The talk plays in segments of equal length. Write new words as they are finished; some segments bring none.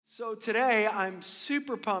So today I'm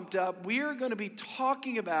super pumped up. We are going to be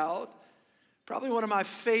talking about probably one of my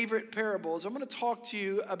favorite parables. I'm going to talk to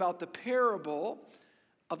you about the parable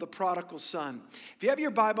of the prodigal son. If you have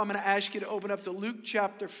your Bible, I'm going to ask you to open up to Luke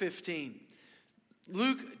chapter 15.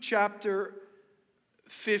 Luke chapter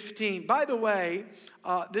 15. By the way,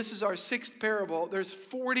 this is our sixth parable. There's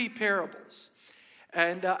 40 parables.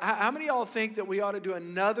 And how many of y'all think that we ought to do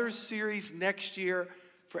another series next year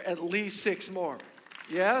for at least 6 more?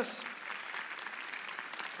 Yes?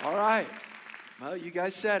 All right. Well, you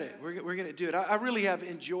guys said it. We're going to do it. I really have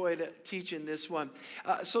enjoyed teaching this one.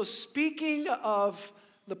 So speaking of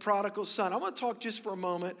the prodigal son, I want to talk just for a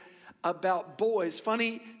moment about boys.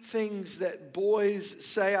 Funny things that boys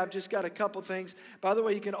say. I've just got a couple things. By the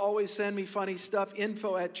way, you can always send me funny stuff.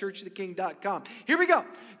 info@churchoftheking.com. Here we go.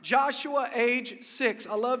 Joshua, age 6.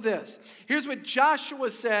 I love this. Here's what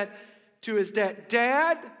Joshua said to his dad.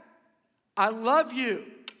 Dad, I love you,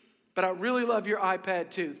 but I really love your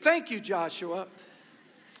iPad too. Thank you, Joshua.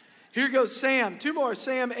 Here goes Sam. 2 more.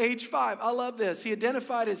 Sam, age 5. I love this. He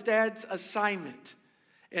identified his dad's assignment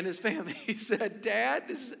in his family. He said, Dad,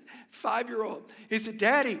 this is 5-year-old. He said,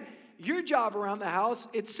 Daddy, your job around the house,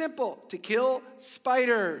 it's simple, to kill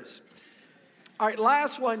spiders. All right,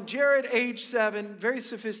 last one. Jared, age 7, very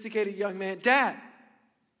sophisticated young man. Dad,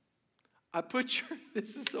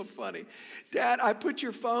 this is so funny. Dad, I put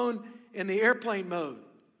your phone in the airplane mode,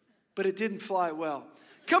 but it didn't fly well.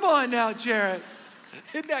 Come on now, Jared.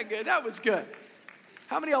 Isn't that good? That was good.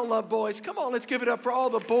 How many of y'all love boys? Come on, let's give it up for all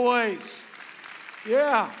the boys.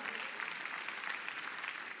 Yeah.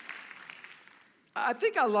 I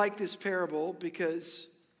think I like this parable because,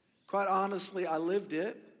 quite honestly, I lived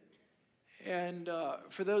it. And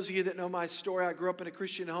for those of you that know my story, I grew up in a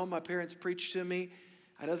Christian home. My parents preached to me.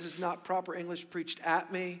 I know this is not proper English, preached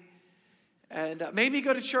at me. And made me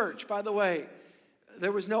go to church. By the way,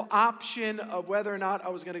 there was no option of whether or not I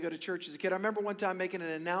was going to go to church as a kid. I remember one time making an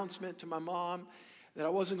announcement to my mom that I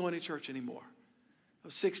wasn't going to church anymore. I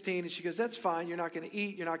was 16, and she goes, that's fine. You're not going to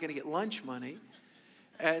eat. You're not going to get lunch money.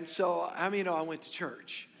 And so, how many of you know I went to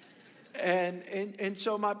church? And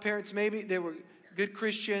so my parents, maybe they were good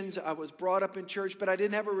Christians. I was brought up in church, but I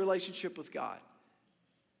didn't have a relationship with God.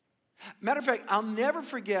 Matter of fact, I'll never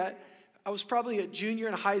forget, I was probably a junior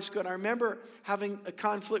in high school, and I remember having a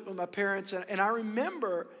conflict with my parents, and I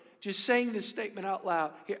remember just saying this statement out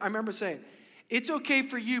loud. I remember saying, it's okay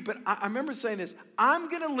for you, but I remember saying this, I'm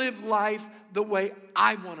going to live life the way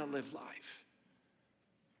I want to live life.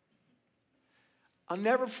 I'll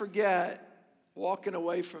never forget walking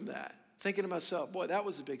away from that, thinking to myself, boy, that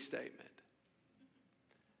was a big statement.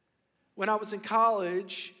 When I was in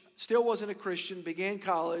college, still wasn't a Christian, began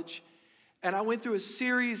college, and I went through a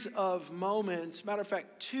series of moments, matter of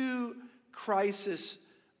fact, 2 crisis,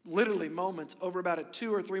 literally moments, over about a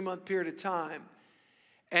 2 or 3 month period of time.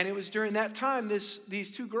 And it was during that time,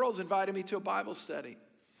 these 2 girls invited me to a Bible study.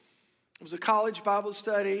 It was a college Bible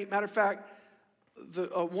study. Matter of fact,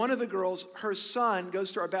 one of the girls, her son,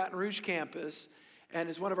 goes to our Baton Rouge campus and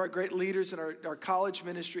is one of our great leaders in our college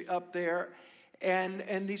ministry up there.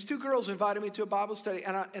 And these 2 girls invited me to a Bible study,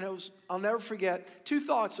 and I'll never forget 2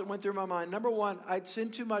 thoughts that went through my mind. Number 1, I'd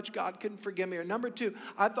sinned too much, God couldn't forgive me. Or number 2,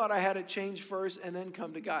 I thought I had to change first and then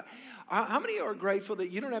come to God. How many of you are grateful that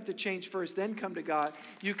you don't have to change first, then come to God?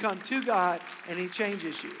 You come to God, and He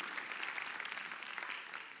changes you.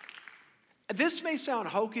 This may sound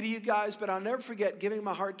hokey to you guys, but I'll never forget giving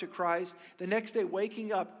my heart to Christ. The next day,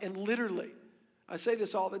 waking up, and literally, I say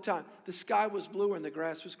this all the time, the sky was bluer and the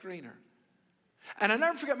grass was greener. And I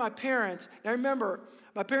never forget my parents. Now remember,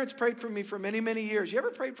 my parents prayed for me for many, many years. You ever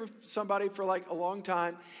prayed for somebody for like a long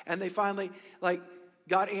time and they finally, like,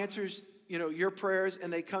 God answers, your prayers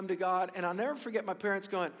and they come to God? And I'll never forget my parents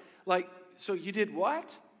going, like, so you did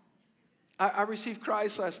what? I received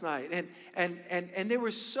Christ last night. And they were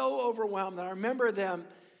so overwhelmed. And I remember them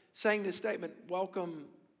saying this statement, welcome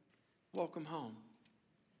home.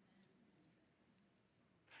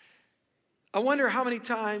 I wonder how many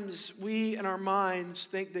times we in our minds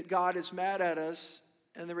think that God is mad at us,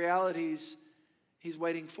 and the reality is He's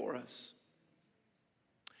waiting for us.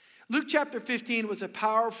 Luke chapter 15 was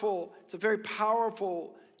it's a very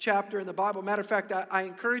powerful chapter in the Bible. Matter of fact, I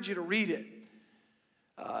encourage you to read it.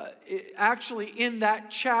 Actually, in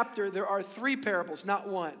that chapter, there are 3 parables, not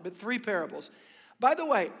 1, but 3 parables. By the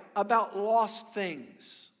way, about lost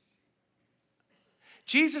things.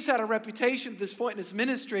 Jesus had a reputation at this point in His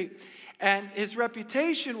ministry, and His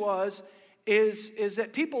reputation is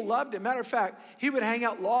that people loved Him. Matter of fact, He would hang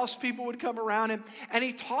out, lost people would come around Him, and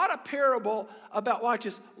He taught a parable about, watch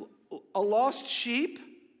this, a lost sheep,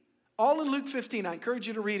 all in Luke 15. I encourage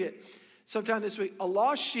you to read it. sometime this week. A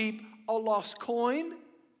lost sheep, a lost coin,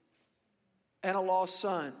 and a lost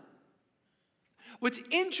son. What's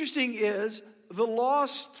interesting is the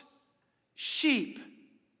lost sheep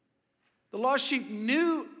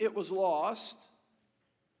knew it was lost,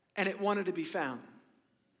 and it wanted to be found.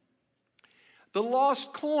 The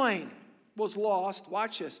lost coin was lost,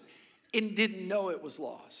 watch this, and didn't know it was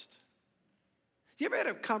lost. You ever had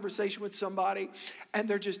a conversation with somebody and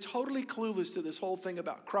they're just totally clueless to this whole thing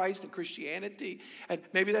about Christ and Christianity? And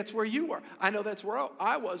maybe that's where you were. I know that's where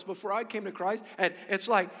I was before I came to Christ. And it's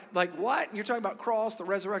like what? And you're talking about cross, the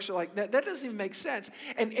resurrection, like that doesn't even make sense.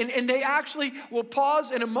 And they actually will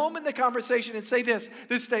pause in a moment in the conversation and say this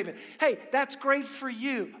statement. Hey, that's great for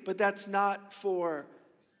you, but that's not for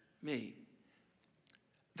me.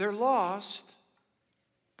 They're lost,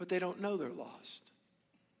 but they don't know they're lost.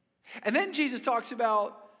 And then Jesus talks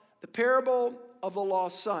about the parable of the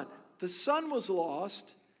lost son. The son was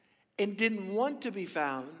lost and didn't want to be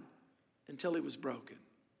found until he was broken.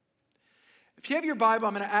 If you have your Bible,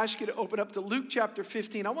 I'm going to ask you to open up to Luke chapter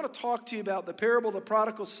 15. I want to talk to you about the parable of the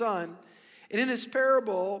prodigal son. And in this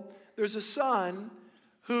parable, there's a son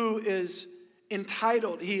who is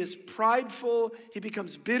entitled. He is prideful. He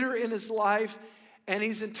becomes bitter in his life. And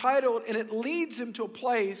he's entitled, and it leads him to a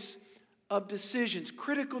place of decisions,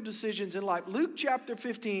 critical decisions in life. Luke chapter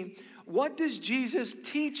 15, what does Jesus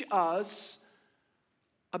teach us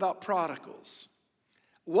about prodigals?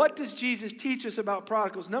 What does Jesus teach us about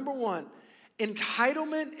prodigals? Number one,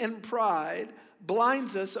 entitlement and pride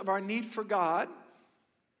blinds us of our need for God,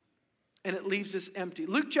 and it leaves us empty.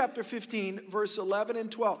 Luke chapter 15, verse 11 and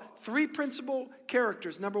 12. Three principal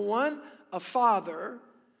characters. Number one, a father.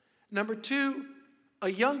 Number two,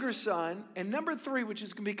 a younger son, and number three, which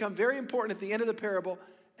is going to become very important at the end of the parable,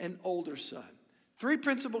 an older son. Three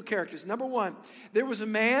principal characters. Number one, there was a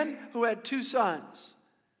man who had two sons.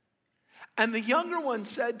 And the younger one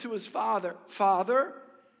said to his father, Father,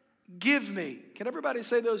 give me. Can everybody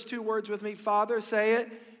say those two words with me? Father, say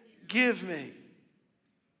it. Give me.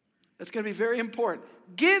 That's going to be very important.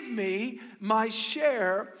 Give me my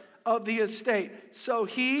share of the estate. So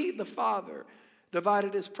he, the father,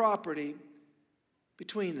 divided his property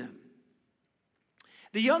between them.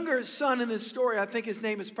 The younger son in this story, I think his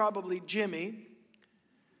name is probably Jimmy.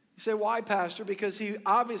 You say, why, Pastor? Because he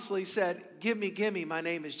obviously said, give me, my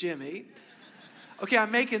name is Jimmy. Okay, I'm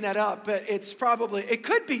making that up, but it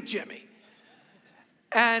could be Jimmy.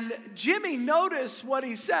 And Jimmy noticed what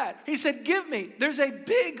he said. He said, give me. There's a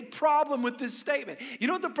big problem with this statement. You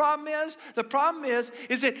know what the problem is? The problem is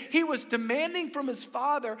that he was demanding from his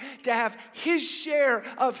father to have his share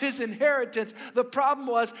of his inheritance. The problem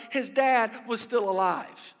was his dad was still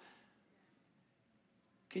alive.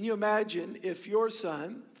 Can you imagine if your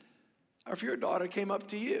son or if your daughter came up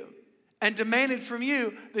to you and demanded from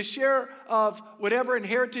you the share of whatever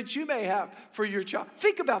inheritance you may have for your child?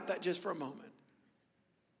 Think about that just for a moment.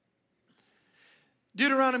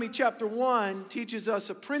 Deuteronomy chapter 1 teaches us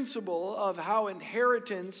a principle of how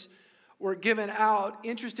inheritance were given out.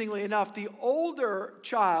 Interestingly enough, the older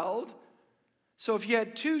child, so if you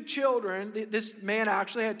had two children, this man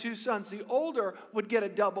actually had two sons, the older would get a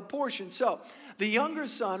double portion. So the younger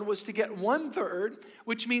son was to get 1/3,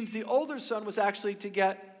 which means the older son was actually to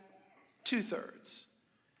get 2/3.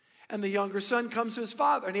 And the younger son comes to his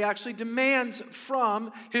father, and he actually demands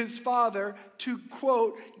from his father to,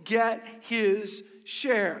 quote, get his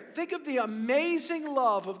share. Think of the amazing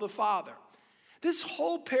love of the father. This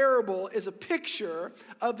whole parable is a picture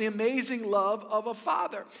of the amazing love of a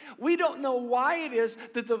father. We don't know why it is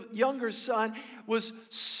that the younger son was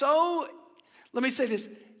so, let me say this,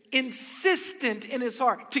 insistent in his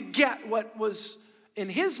heart to get what was in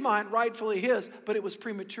his mind rightfully his, but it was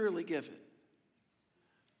prematurely given.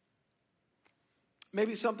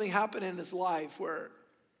 Maybe something happened in his life where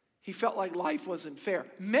he felt like life wasn't fair.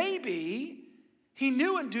 Maybe he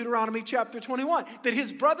knew in Deuteronomy chapter 21 that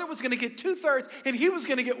his brother was going to get 2/3 and he was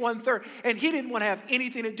going to get 1/3. And he didn't want to have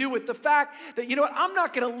anything to do with the fact that, you know what, I'm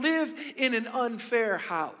not going to live in an unfair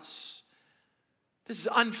house. This is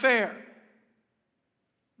unfair.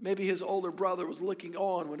 Maybe his older brother was looking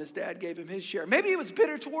on when his dad gave him his share. Maybe he was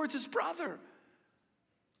bitter towards his brother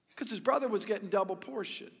because his brother was getting double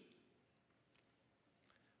portion.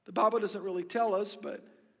 The Bible doesn't really tell us, but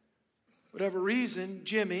whatever reason,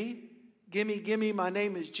 Jimmy, gimme, my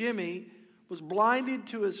name is Jimmy, was blinded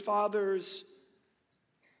to his father's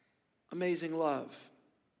amazing love.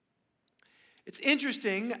 It's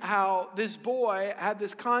interesting how this boy had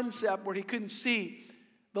this concept where he couldn't see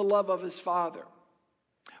the love of his father.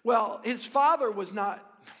 Well, his father was not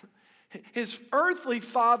His earthly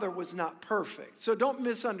father was not perfect. So don't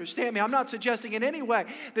misunderstand me. I'm not suggesting in any way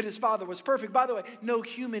that his father was perfect. By the way, no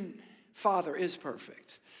human father is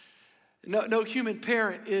perfect. No human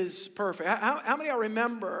parent is perfect. How many of you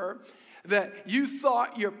remember that you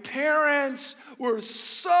thought your parents were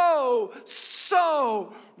so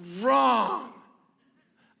wrong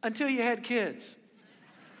until you had kids?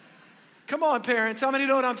 Come on, parents. How many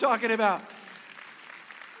know what I'm talking about?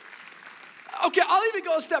 Okay, I'll even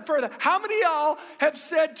go a step further. How many of y'all have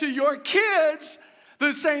said to your kids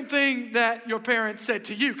the same thing that your parents said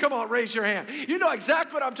to you? Come on, raise your hand. You know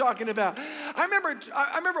exactly what I'm talking about. I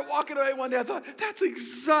remember walking away one day, I thought, that's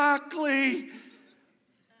exactly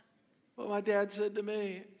what my dad said to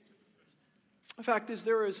me. The fact is,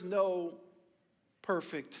 there is no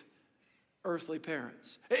perfect earthly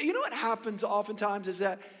parents. You know what happens oftentimes is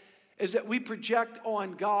that we project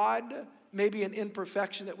on God maybe an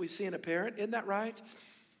imperfection that we see in a parent. Isn't that right?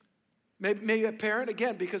 Maybe a parent,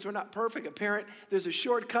 again, because we're not perfect, a parent, there's a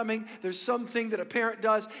shortcoming, there's something that a parent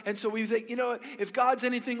does, and so we think, you know what, if God's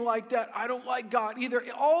anything like that, I don't like God either.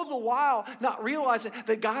 All the while not realizing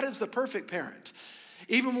that God is the perfect parent.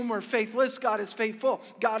 Even when we're faithless, God is faithful.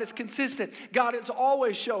 God is consistent. God is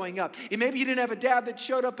always showing up. And maybe you didn't have a dad that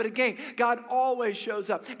showed up at a game. God always shows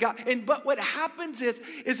up. But what happens is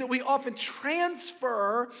that we often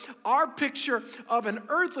transfer our picture of an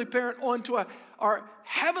earthly parent onto our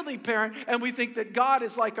heavenly parent, and we think that God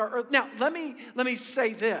is like our earth. Now, let me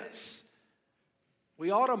say this.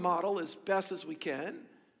 We ought to model as best as we can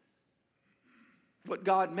what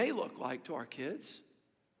God may look like to our kids,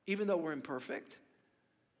 even though we're imperfect.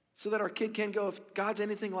 So that our kid can go, if God's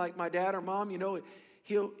anything like my dad or mom, you know,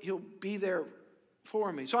 he'll be there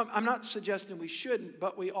for me. So I'm not suggesting we shouldn't,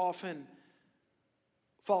 but we often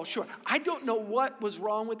fall short. I don't know what was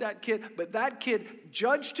wrong with that kid, but that kid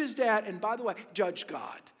judged his dad, and by the way, judged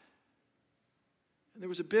God. And there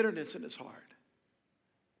was a bitterness in his heart.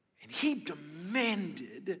 And he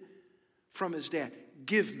demanded from his dad,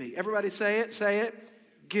 give me. Everybody say it,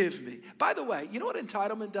 give me. By the way, you know what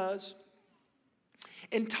entitlement does?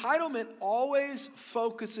 Entitlement always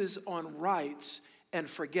focuses on rights and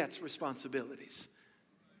forgets responsibilities.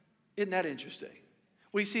 Isn't that interesting?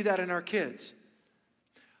 We see that in our kids.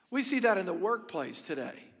 We see that in the workplace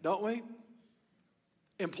today, don't we?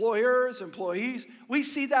 Employers, employees, we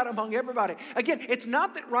see that among everybody. Again, it's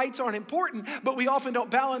not that rights aren't important, but we often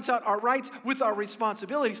don't balance out our rights with our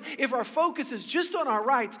responsibilities. If our focus is just on our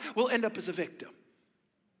rights, we'll end up as a victim.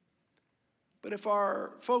 But if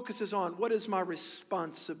our focus is on what is my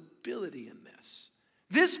responsibility in this?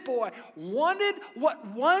 This boy wanted what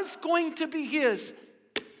was going to be his,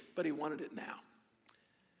 but he wanted it now.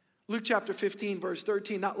 Luke chapter 15, verse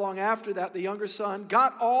 13, not long after that, the younger son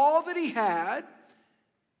got all that he had,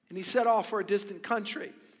 and he set off for a distant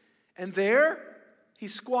country. And there he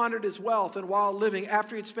squandered his wealth and while living,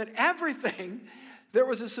 after he'd spent everything, there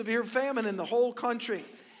was a severe famine in the whole country.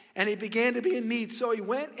 And he began to be in need. So he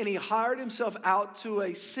went and he hired himself out to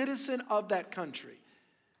a citizen of that country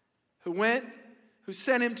who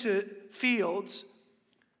sent him to fields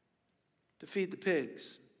to feed the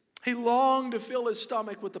pigs. He longed to fill his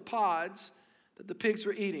stomach with the pods that the pigs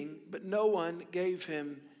were eating, but no one gave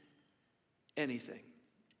him anything.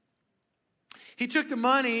 He took the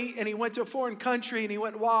money and he went to a foreign country and he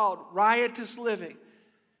went wild, riotous living.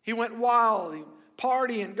 He went wild,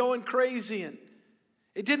 partying, going crazy, and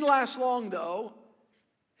it didn't last long, though.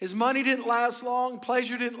 His money didn't last long.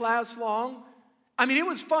 Pleasure didn't last long. I mean, it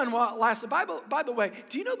was fun while it lasted. By the way,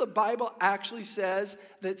 do you know the Bible actually says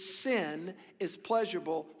that sin is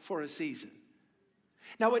pleasurable for a season?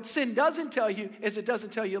 Now, what sin doesn't tell you is it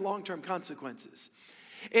doesn't tell you long-term consequences.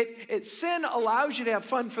 Sin allows you to have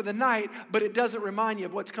fun for the night, but it doesn't remind you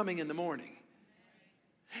of what's coming in the morning.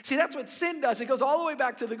 See, that's what sin does. It goes all the way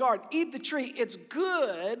back to the garden. Eat the tree. It's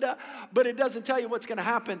good, but it doesn't tell you what's going to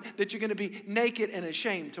happen, that you're going to be naked and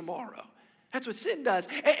ashamed tomorrow. That's what sin does.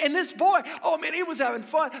 And this boy, oh man, he was having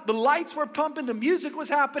fun. The lights were pumping. The music was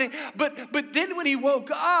happening. But then when he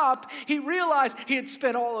woke up, he realized he had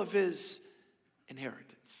spent all of his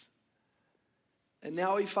inheritance. And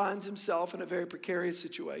now he finds himself in a very precarious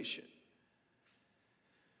situation.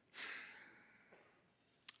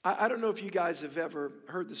 I don't know if you guys have ever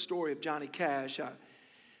heard the story of Johnny Cash.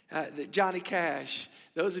 Johnny Cash,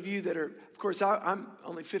 those of you that are, of course, I'm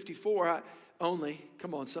only 54.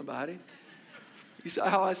 Come on, somebody. You saw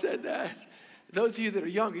how I said that? Those of you that are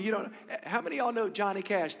younger, you don't know. How many of y'all know Johnny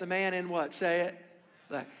Cash, the man in what? Say it.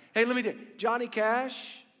 Like, hey, let me tell you. Johnny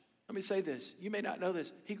Cash, let me say this. You may not know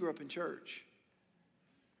this. He grew up in church.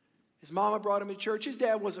 His mama brought him to church. His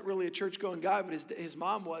dad wasn't really a church-going guy, but his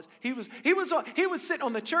mom was. He was sitting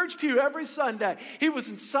on the church pew every Sunday. He was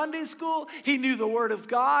in Sunday school. He knew the Word of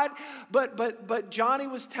God, but Johnny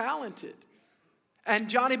was talented.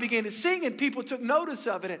 And Johnny began to sing, and people took notice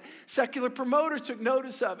of it. And secular promoters took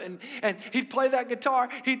notice of it. And he'd play that guitar,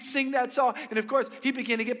 he'd sing that song. And of course, he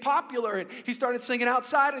began to get popular. And he started singing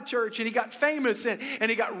outside of church. And he got famous. And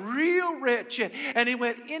he got real rich. And he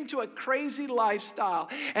went into a crazy lifestyle.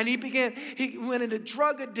 And he went into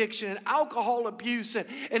drug addiction and alcohol abuse and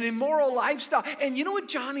an immoral lifestyle. And you know what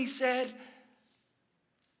Johnny said?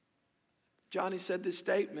 Johnny said this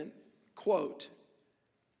statement, quote,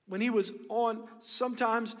 when he was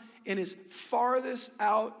sometimes in his farthest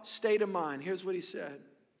out state of mind, here's what he said.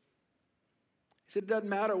 He said, it doesn't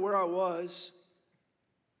matter where I was.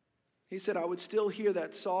 He said, I would still hear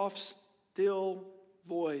that soft, still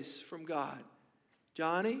voice from God.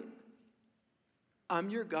 Johnny, I'm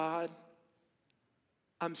your God.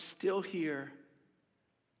 I'm still here.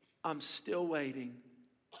 I'm still waiting.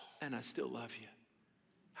 And I still love you.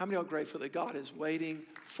 How many are grateful that God is waiting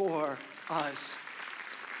for us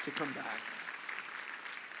to come back?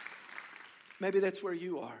 Maybe that's where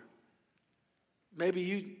you are. Maybe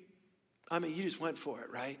you just went for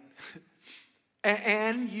it, right?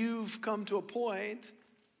 and you've come to a point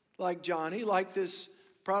like Johnny, like this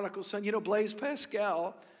prodigal son. You know, Blaise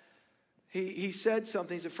Pascal, he said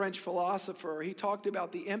something. He's a French philosopher. He talked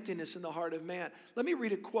about the emptiness in the heart of man. Let me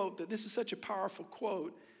read a quote. This is such a powerful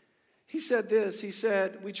quote. He said this, he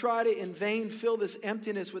said, we try to in vain fill this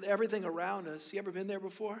emptiness with everything around us. You ever been there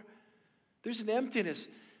before? There's an emptiness.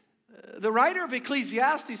 The writer of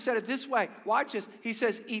Ecclesiastes said it this way. Watch this. He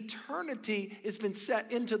says, eternity has been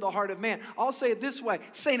set into the heart of man. I'll say it this way.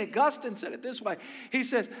 St. Augustine said it this way. He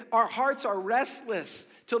says, our hearts are restless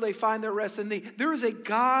till they find their rest in thee. There is a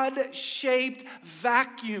God-shaped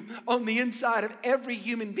vacuum on the inside of every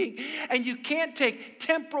human being. And you can't take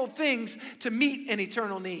temporal things to meet an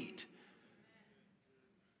eternal need.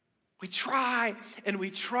 We try and we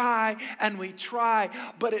try and we try,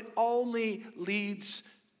 but it only leads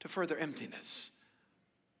to further emptiness.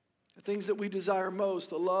 The things that we desire most,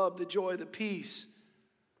 the love, the joy, the peace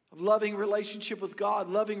of loving relationship with God,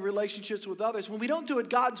 loving relationships with others, when we don't do it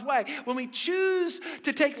God's way, when we choose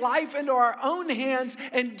to take life into our own hands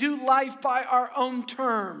and do life by our own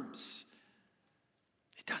terms,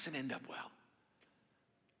 it doesn't end up well.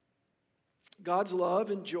 God's love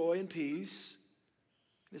and joy and peace,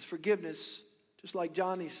 His forgiveness, just like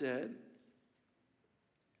Johnny said,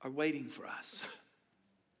 are waiting for us.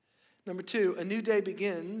 Number 2, a new day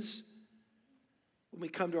begins when we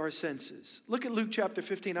come to our senses. Look at Luke chapter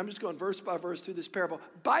 15. I'm just going verse by verse through this parable.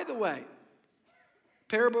 By the way,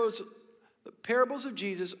 the parables of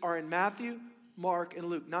Jesus are in Matthew, Mark, and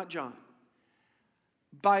Luke, not John.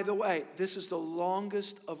 By the way, this is the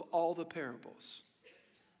longest of all the parables,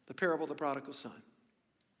 the parable of the prodigal son.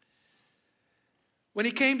 When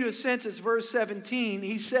he came to his senses, verse 17,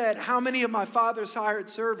 he said, how many of my father's hired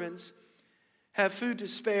servants have food to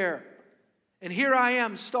spare? And here I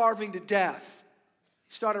am starving to death.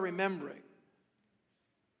 He started remembering.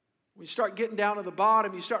 When you start getting down to the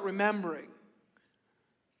bottom, you start remembering.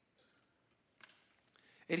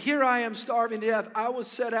 And here I am starving to death. I will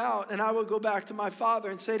set out and I will go back to my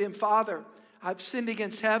father and say to him, Father, I've sinned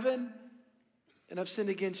against heaven and I've sinned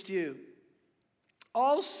against you.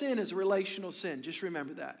 All sin is relational sin. Just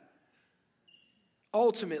remember that.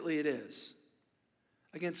 Ultimately, it is.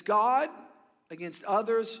 Against God, against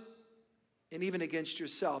others, and even against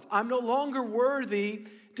yourself. I'm no longer worthy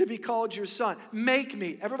to be called your son. Make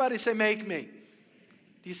me. Everybody say, make me.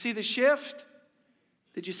 Do you see the shift?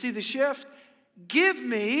 Did you see the shift? Give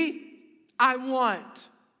me, I want.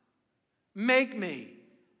 Make me.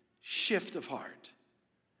 Shift of heart.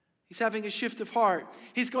 He's having a shift of heart.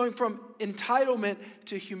 He's going from entitlement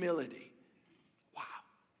to humility. Wow.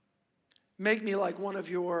 Make me like one of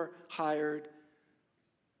your hired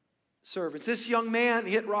servants. This young man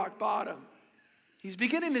hit rock bottom. He's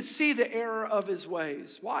beginning to see the error of his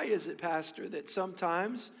ways. Why is it, Pastor, that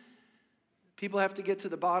sometimes people have to get to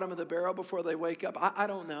the bottom of the barrel before they wake up? I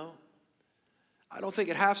don't know. I don't think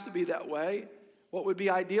it has to be that way. What would be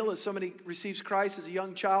ideal is somebody receives Christ as a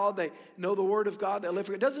young child. They know the Word of God. They live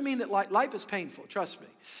for it. It doesn't mean that life is painful, trust me.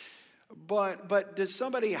 But does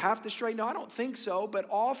somebody have to straighten? No, I don't think so. But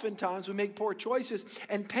oftentimes we make poor choices.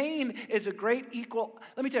 And pain is a great equal,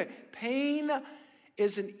 let me tell you, pain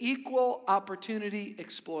is an equal opportunity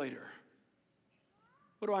exploiter.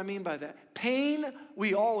 What do I mean by that? Pain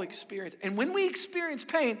we all experience. And when we experience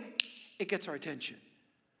pain, it gets our attention.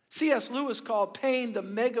 C.S. Lewis called pain the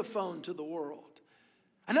megaphone to the world.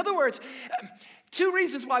 In other words, two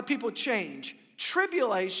reasons why people change: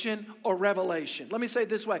 tribulation or revelation. Let me say it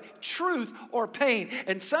this way: truth or pain.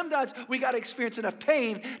 And sometimes we got to experience enough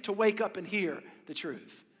pain to wake up and hear the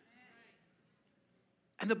truth.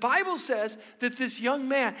 And the Bible says that this young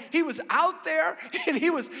man, he was out there and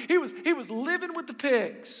he was living with the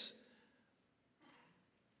pigs.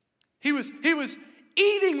 He was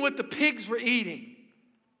eating what the pigs were eating.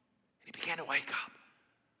 And he began to wake up.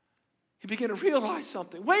 He began to realize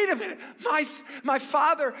something. Wait a minute, my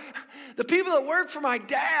father, the people that work for my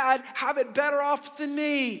dad have it better off than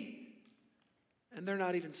me. And they're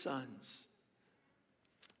not even sons.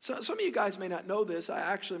 So some of you guys may not know this.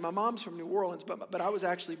 My mom's from New Orleans, but I was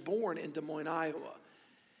actually born in Des Moines, Iowa.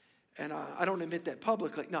 And I don't admit that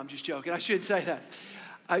publicly. No, I'm just joking. I shouldn't say that.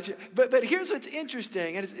 But here's what's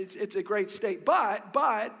interesting, and it's a great state. But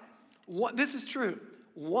this is true.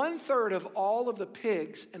 1/3 of all of the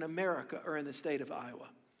pigs in America are in the state of Iowa.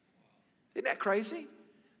 Isn't that crazy?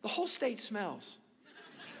 The whole state smells.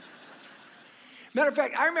 Matter of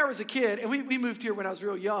fact, I remember as a kid, and we moved here when I was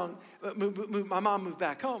real young. My mom moved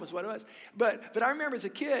back home is what it was. But I remember as a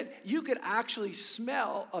kid, you could actually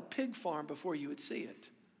smell a pig farm before you would see it.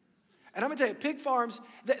 And I'm going to tell you, pig farms,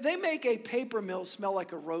 they make a paper mill smell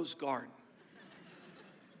like a rose garden.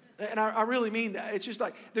 And I really mean that. It's just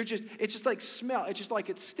like, it's just like smell. It's just like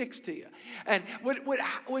it sticks to you. And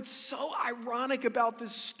what's so ironic about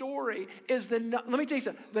this story is let me tell you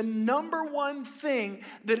something. The number one thing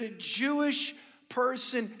that a Jewish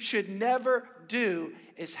person should never do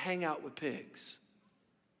is hang out with pigs.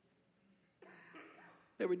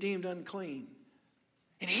 They were deemed unclean.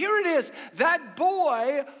 And here it is. That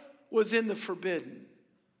boy was in the forbidden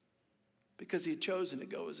because he had chosen to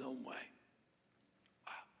go his own way.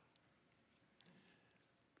 Wow.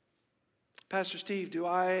 Pastor Steve, do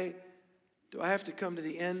I have to come to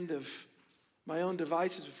the end of my own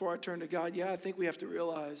devices before I turn to God? Yeah, I think we have to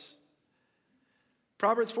realize.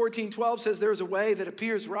 Proverbs 14:12 says there's a way that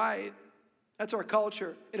appears right. That's our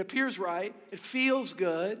culture. It appears right. It feels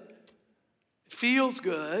good. It feels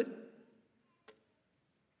good.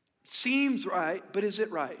 It seems right, but is it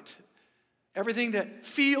right? Everything that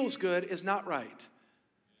feels good is not right.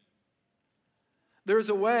 There's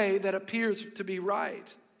a way that appears to be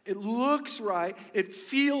right. It looks right, it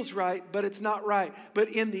feels right, but it's not right. But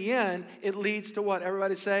in the end, it leads to what?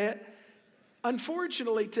 Everybody say it?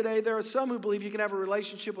 Unfortunately, today, there are some who believe you can have a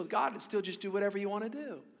relationship with God and still just do whatever you want to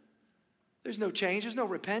do. There's no change. There's no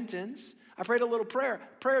repentance. I prayed a little prayer.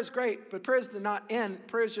 Prayer is great, but prayer is the not end.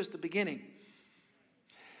 Prayer is just the beginning.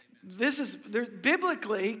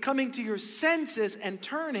 Biblically, coming to your senses and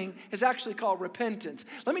turning is actually called repentance.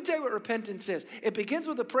 Let me tell you what repentance is. It begins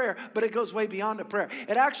with a prayer, but it goes way beyond a prayer.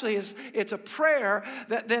 It's a prayer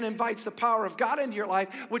that then invites the power of God into your life,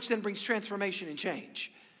 which then brings transformation and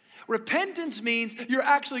change. Repentance means you're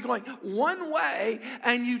actually going one way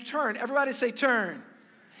and you turn. Everybody say turn.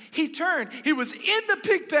 He turned. He was in the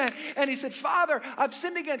pig pen and he said, Father, I've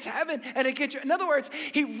sinned against heaven and against you. In other words,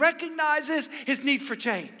 he recognizes his need for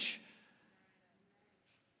change.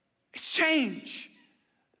 It's change.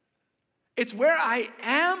 It's where I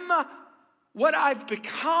am, what I've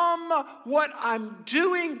become, what I'm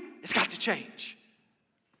doing. It's got to change.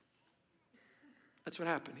 That's what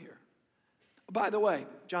happened here. By the way,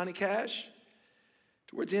 Johnny Cash,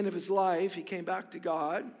 towards the end of his life, he came back to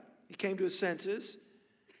God. He came to his senses.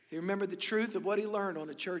 He remembered the truth of what he learned on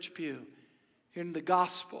a church pew, hearing the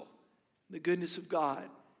gospel, the goodness of God.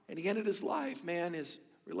 And he ended his life, man, his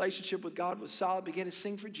relationship with God was solid, began to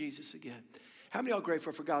sing for Jesus again. How many of y'all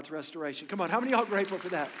grateful for God's restoration? Come on, how many of y'all grateful for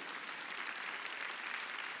that?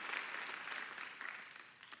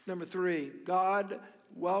 Number 3, God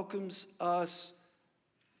welcomes us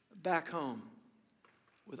back home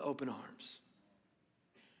with open arms.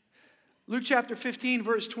 Luke chapter 15,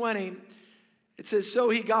 verse 20, it says, so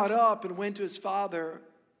he got up and went to his father,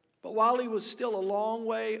 but while he was still a long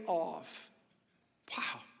way off,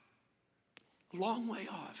 wow, a long way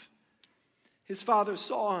off, his father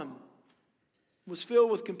saw him, was filled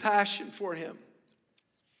with compassion for him,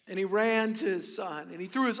 and he ran to his son, and he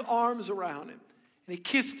threw his arms around him, and he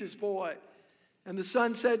kissed his boy. And the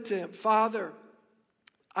son said to him, Father,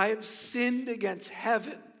 I have sinned against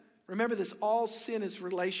heaven. Remember this, all sin is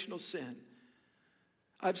relational sin.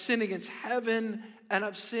 I've sinned against heaven and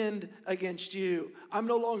I've sinned against you. I'm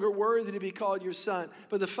no longer worthy to be called your son.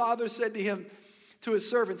 But the father said to him, to his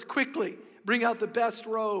servants, quickly bring out the best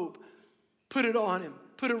robe, put it on him,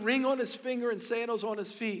 put a ring on his finger and sandals on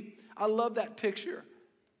his feet. I love that picture.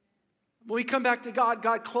 When we come back to God,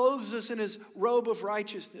 God clothes us in his robe of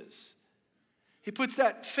righteousness. He puts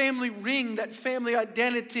that family ring, that family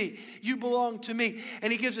identity. You belong to me.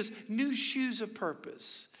 And he gives us new shoes of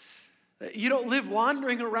purpose. You don't live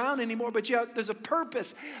wandering around anymore, but there's a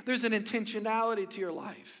purpose. There's an intentionality to your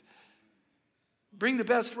life. Bring the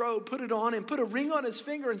best robe, put it on him, put a ring on his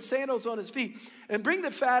finger and sandals on his feet, and bring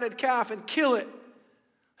the fatted calf and kill it.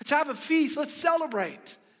 Let's have a feast. Let's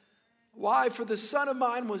celebrate. Why? For the son of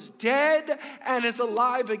mine was dead and is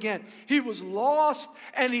alive again. He was lost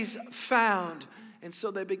and he's found. And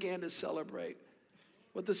so they began to celebrate.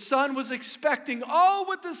 What the son was expecting,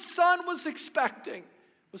 what the son was expecting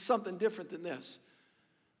was something different than this.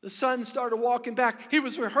 The son started walking back. He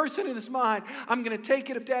was rehearsing in his mind. I'm going to take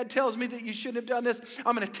it if dad tells me that you shouldn't have done this.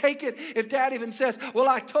 I'm going to take it if dad even says, well,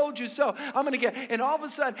 I told you so. I'm going to get. And all of a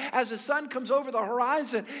sudden, as the son comes over the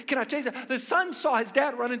horizon, can I tell you something? The son saw his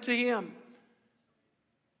dad running to him.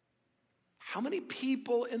 How many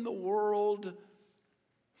people in the world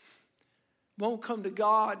won't come to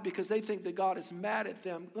God because they think that God is mad at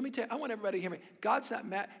them? Let me tell you, I want everybody to hear me. God's not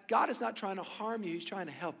mad. God is not trying to harm you. He's trying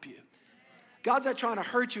to help you. God's not trying to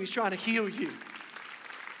hurt you. He's trying to heal you.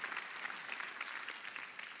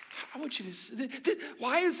 I want you to,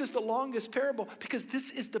 why is this the longest parable? Because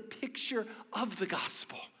this is the picture of the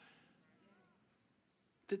gospel.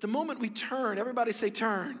 That the moment we turn, everybody say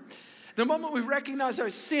turn. The moment we recognize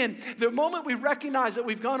our sin, the moment we recognize that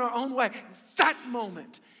we've gone our own way, that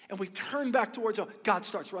moment, and we turn back towards God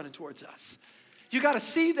starts running towards us. You got to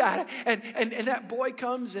see that. And that boy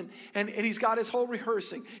comes and he's got his whole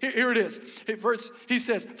rehearsing. Here it is. He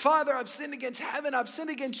says, Father, I've sinned against heaven. I've sinned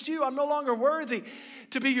against you. I'm no longer worthy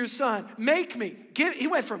to be your son. Make me. He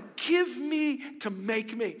went from give me to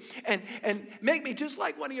make me. And make me just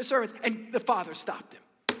like one of your servants. And the father stopped him.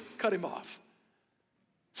 Cut him off.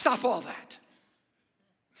 Stop all that.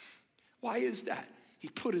 Why is that? He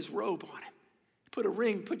put his robe on him. He put a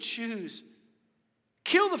ring, put shoes.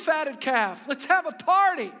 Kill the fatted calf. Let's have a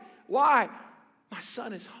party. Why? My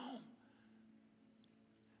son is home.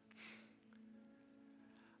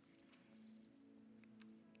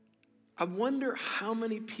 I wonder how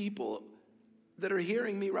many people that are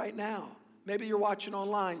hearing me right now, maybe you're watching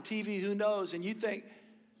online, TV, who knows, and you think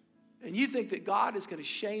that God is going to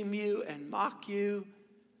shame you and mock you.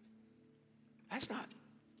 That's not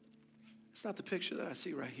the picture that I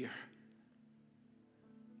see right here.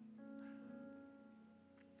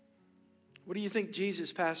 What do you think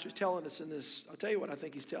Jesus, Pastor, is telling us in this? I'll tell you what I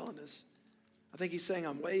think he's telling us. I think he's saying,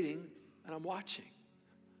 I'm waiting and I'm watching.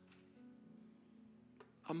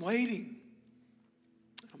 I'm waiting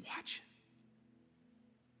and I'm watching.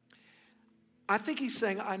 I think he's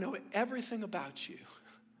saying, I know everything about you.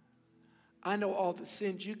 I know all the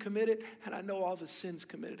sins you committed, and I know all the sins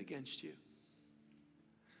committed against you.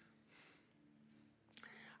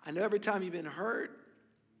 I know every time you've been hurt.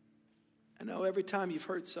 I know every time you've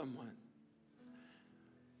hurt someone.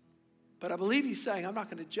 But I believe he's saying, I'm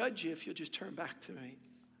not going to judge you if you'll just turn back to me.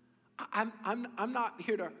 I'm not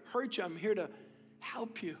here to hurt you. I'm here to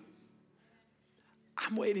help you.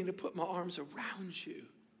 I'm waiting to put my arms around you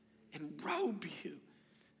and robe you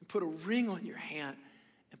and put a ring on your hand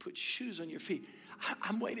and put shoes on your feet.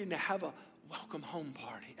 I'm waiting to have a welcome home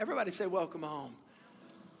party. Everybody say welcome home.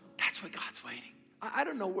 That's what God's waiting. I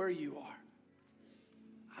don't know where you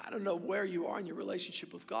are. I don't know where you are in your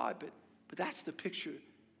relationship with God, but that's the picture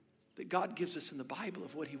that God gives us in the Bible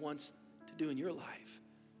of what he wants to do in your life.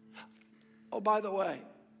 Oh, by the way,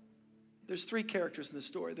 there's three characters in the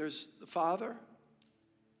story. There's the father,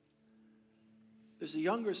 there's a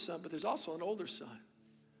younger son, but there's also an older son.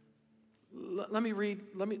 Let me read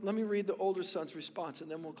the older son's response, and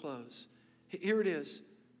then we'll close. Here it is.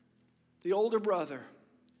 The older brother,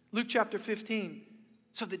 Luke chapter 15.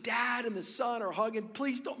 So the dad and the son are hugging.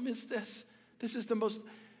 Please don't miss this.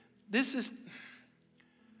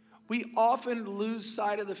 We often lose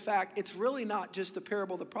sight of the fact it's really not just the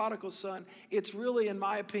parable of the prodigal son. It's really, in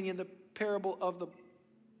my opinion, the parable of the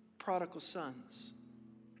prodigal sons.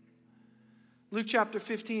 Luke chapter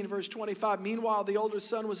 15, verse 25. Meanwhile, the older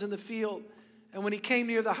son was in the field, and when he came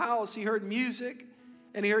near the house, he heard music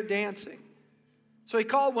and he heard dancing. So he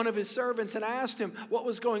called one of his servants and asked him what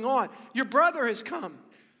was going on. Your brother has come.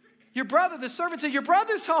 The servant said, your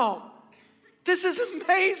brother's home. This is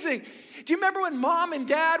amazing. Do you remember when mom and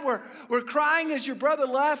dad were crying as your brother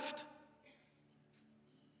left? Do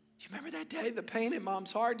you remember that day, the pain in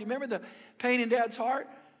mom's heart? Do you remember the pain in dad's heart?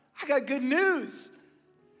 I got good news.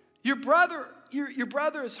 Your brother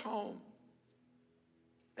is home.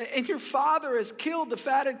 And your father has killed the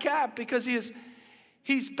fatted calf because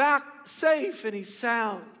he's back safe and he's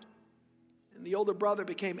sound. And the older brother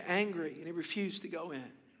became angry and he refused to go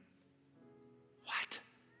in. What?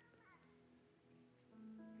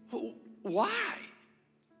 Why?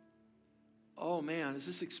 Oh man, is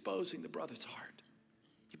this exposing the brother's heart?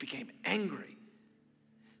 He became angry.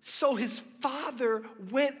 So his father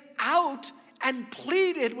went out and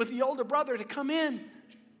pleaded with the older brother to come in.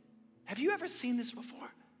 Have you ever seen this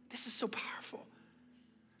before? This is so powerful.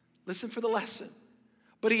 Listen for the lesson.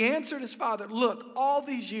 But he answered his father, look, all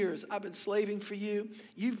these years I've been slaving for you.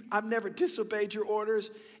 I've never disobeyed your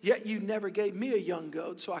orders, yet you never gave me a young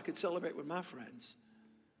goat so I could celebrate with my friends.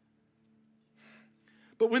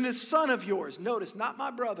 But when this son of yours, notice, not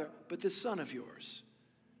my brother, but this son of yours,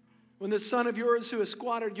 when this son of yours who has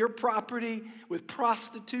squandered your property with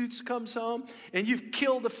prostitutes comes home and you've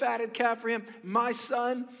killed the fatted calf for him, my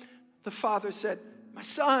son, the father said, my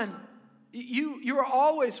son, you are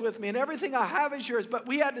always with me and everything I have is yours, but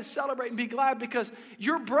we had to celebrate and be glad because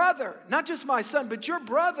your brother, not just my son, but your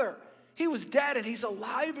brother, he was dead and he's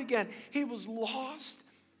alive again. He was lost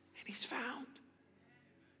and he's found.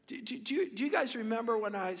 Do you guys remember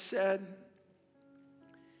when I said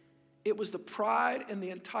it was the pride and the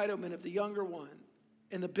entitlement of the younger one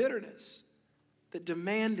and the bitterness that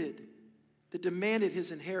demanded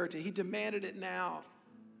his inheritance? He demanded it now,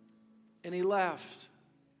 and he left.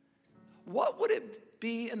 What would it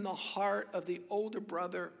be in the heart of the older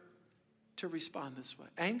brother to respond this way?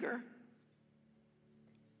 Anger?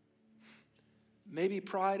 Maybe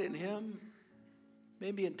pride in him?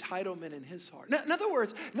 Maybe entitlement in his heart. In other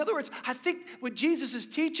words, I think what Jesus is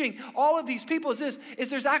teaching all of these people is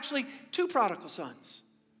there's actually two prodigal sons.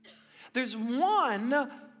 There's one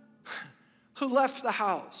who left the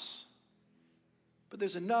house, but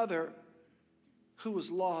there's another who was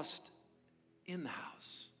lost in the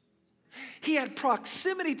house. He had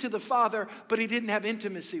proximity to the Father, but he didn't have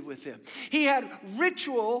intimacy with him. He had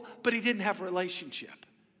ritual, but he didn't have relationship.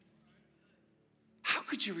 How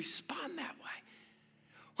could you respond that way?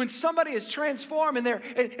 When somebody is transformed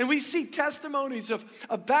and we see testimonies of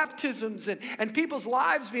baptisms and people's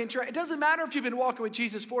lives being transformed. It doesn't matter if you've been walking with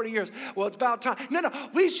Jesus 40 years. Well, it's about time. No.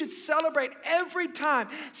 We should celebrate every time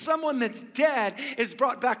someone that's dead is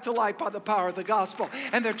brought back to life by the power of the gospel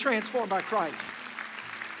and they're transformed by Christ.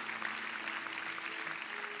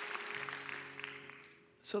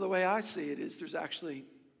 So the way I see it is there's actually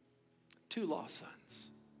two lost sons.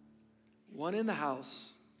 One in the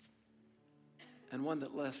house and one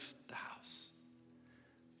that left the house.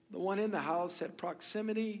 The one in the house had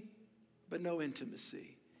proximity, but no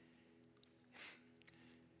intimacy.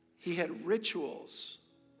 He had rituals.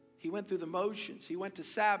 He went through the motions. He went to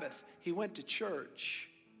Sabbath. He went to church.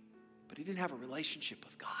 But he didn't have a relationship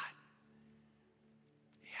with God.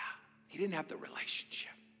 Yeah, he didn't have the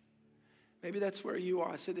relationship. Maybe that's where you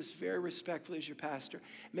are. I say this very respectfully as your pastor.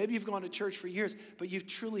 Maybe you've gone to church for years, but you've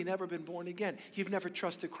truly never been born again. You've never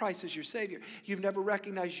trusted Christ as your Savior. You've never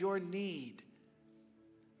recognized your need.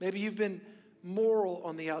 Maybe you've been moral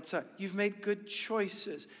on the outside. You've made good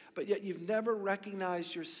choices, but yet you've never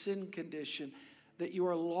recognized your sin condition, that you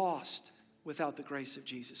are lost without the grace of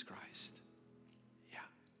Jesus Christ. Yeah.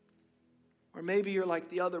 Or maybe you're like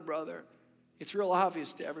the other brother. It's real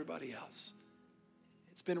obvious to everybody else.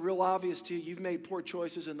 It's been real obvious to you. You've made poor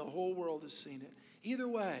choices and the whole world has seen it. Either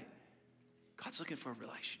way, God's looking for a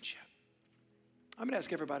relationship. I'm going to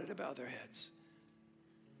ask everybody to bow their heads.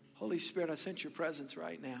 Holy Spirit, I sense your presence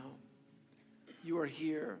right now. You are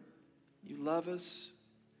here. You love us.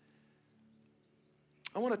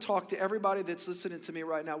 I want to talk to everybody that's listening to me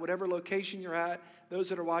right now, whatever location you're at, those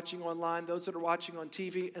that are watching online, those that are watching on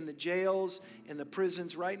TV, in the jails, in the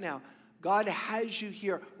prisons right now. God has you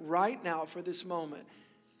here right now for this moment.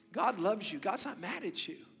 God loves you. God's not mad at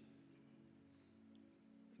you.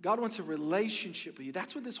 God wants a relationship with you.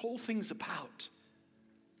 That's what this whole thing's about.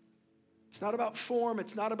 It's not about form.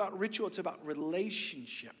 It's not about ritual. It's about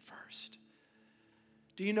relationship first.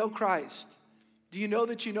 Do you know Christ? Do you know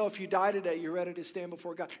that if you die today, you're ready to stand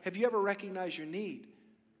before God? Have you ever recognized your need?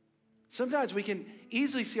 Sometimes we can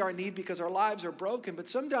easily see our need because our lives are broken, but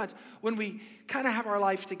sometimes when we kind of have our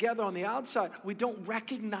life together on the outside, we don't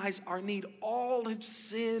recognize our need. All have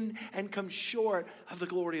sinned and come short of the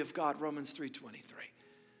glory of God, Romans 3:23.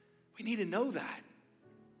 We need to know that.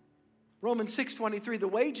 Romans 6:23, the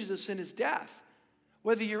wages of sin is death.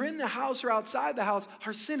 Whether you're in the house or outside the house,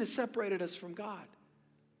 our sin has separated us from God.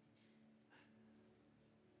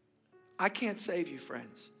 I can't save you,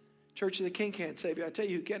 friends. Church of the King can't save you. I tell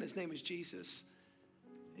you who can. His name is Jesus.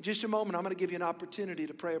 In just a moment, I'm going to give you an opportunity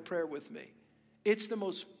to pray a prayer with me. It's the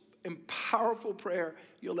most powerful prayer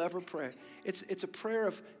you'll ever pray. It's a prayer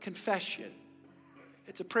of confession.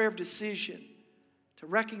 It's a prayer of decision to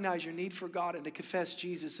recognize your need for God and to confess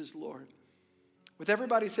Jesus as Lord. With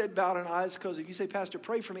everybody's head bowed and eyes closed, if you say, Pastor,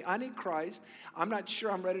 pray for me. I need Christ. I'm not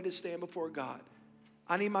sure I'm ready to stand before God.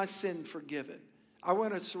 I need my sin forgiven. I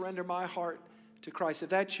want to surrender my heart to Christ. If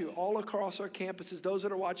that's you, all across our campuses, those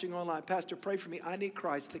that are watching online, Pastor, pray for me. I need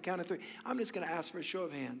Christ. At the count of 3, I'm just going to ask for a show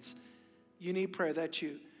of hands. You need prayer. That's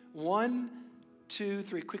you. 1, 2,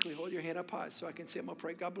 3. Quickly hold your hand up high so I can see. I'm going to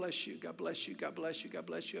pray. God bless you. God bless you. God bless you. God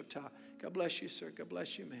bless you up top. God bless you, sir. God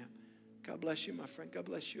bless you, ma'am. God bless you, my friend. God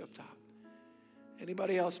bless you up top.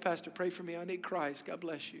 Anybody else, Pastor, pray for me. I need Christ. God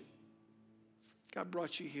bless you. God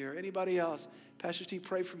brought you here. Anybody else? Pastor Steve,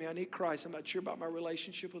 pray for me. I need Christ. I'm not sure about my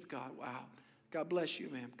relationship with God. Wow. God bless you,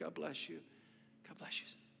 ma'am. God bless you. God bless you.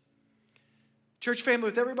 Church family,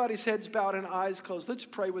 with everybody's heads bowed and eyes closed, let's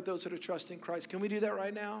pray with those that are trusting Christ. Can we do that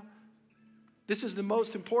right now? This is the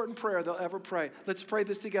most important prayer they'll ever pray. Let's pray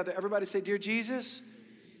this together. Everybody say, Dear Jesus,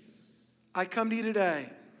 I come to you today,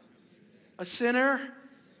 a sinner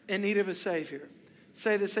in need of a Savior.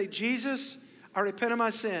 Say this, say, Jesus, I repent of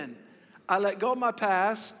my sin. I let go of my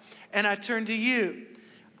past, and I turn to you.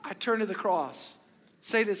 I turn to the cross.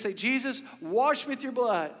 Say this, say, Jesus, wash me with your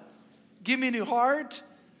blood. Give me a new heart,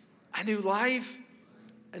 a new life,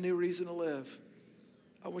 a new reason to live.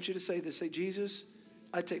 I want you to say this, say, Jesus,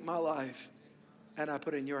 I take my life, and I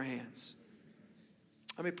put it in your hands.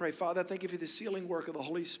 Let me pray. Father, I thank you for the sealing work of the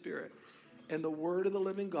Holy Spirit and the word of the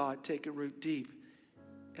living God taking root deep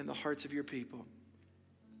in the hearts of your people.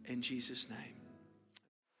 In Jesus' name.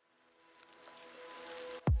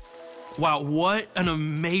 Wow, what an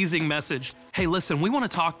amazing message. Hey, listen, we want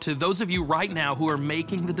to talk to those of you right now who are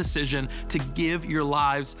making the decision to give your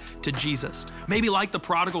lives to Jesus. Maybe like the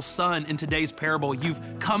prodigal son in today's parable, you've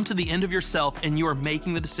come to the end of yourself and you are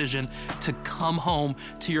making the decision to come home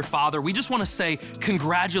to your Father. We just want to say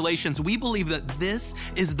congratulations. We believe that this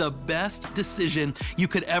is the best decision you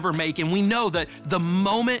could ever make. And we know that the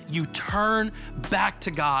moment you turn back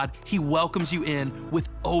to God, He welcomes you in with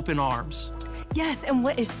open arms. Yes, and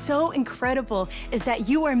what is so incredible is that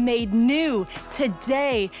you are made new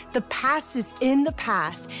today. The past is in the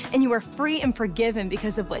past, and you are free and forgiven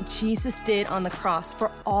because of what Jesus did on the cross for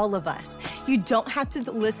all of us. You don't have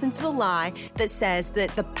to listen to the lie that says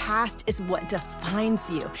that the past is what defines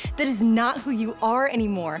you. That is not who you are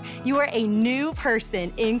anymore. You are a new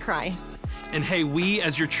person in Christ. And hey, we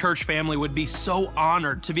as your church family would be so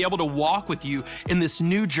honored to be able to walk with you in this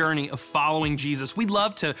new journey of following Jesus. We'd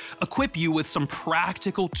love to equip you with some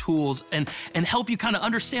practical tools and help you kind of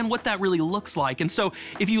understand what that really looks like. And so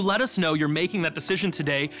if you let us know you're making that decision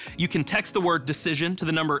today, you can text the word decision to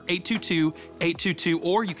the number 822-822,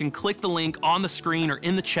 or you can click the link on the screen or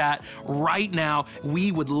in the chat right now.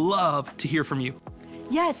 We would love to hear from you.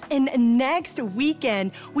 Yes, and next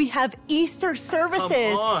weekend, we have Easter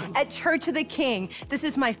services at Church of the King. This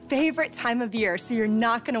is my favorite time of year, so you're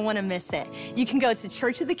not going to want to miss it. You can go to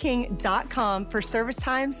churchoftheking.com for service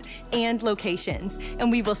times and locations,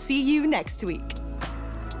 and we will see you next week.